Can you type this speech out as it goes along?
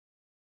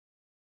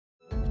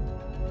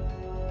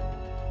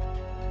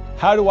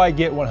How do I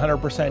get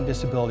 100%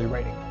 disability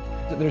rating?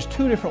 There's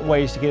two different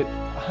ways to get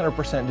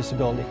 100%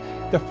 disability.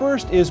 The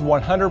first is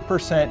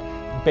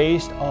 100%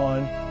 based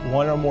on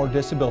one or more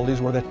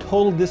disabilities, where the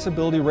total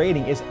disability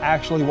rating is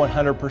actually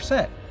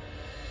 100%.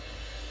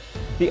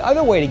 The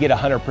other way to get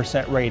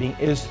 100% rating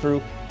is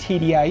through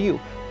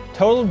TDIU,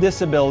 total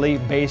disability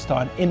based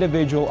on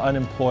individual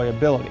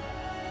unemployability.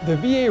 The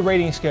VA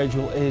rating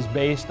schedule is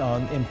based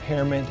on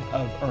impairment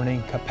of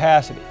earning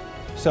capacity.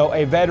 So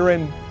a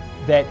veteran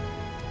that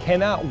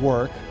cannot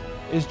work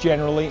is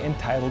generally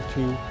entitled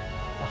to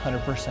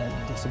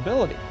 100%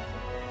 disability.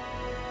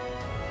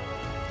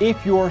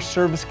 If your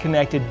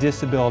service-connected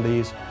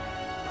disabilities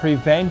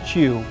prevent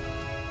you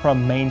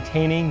from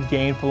maintaining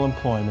gainful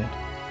employment,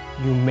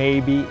 you may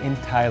be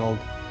entitled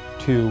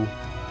to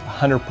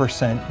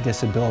 100%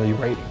 disability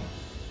rating.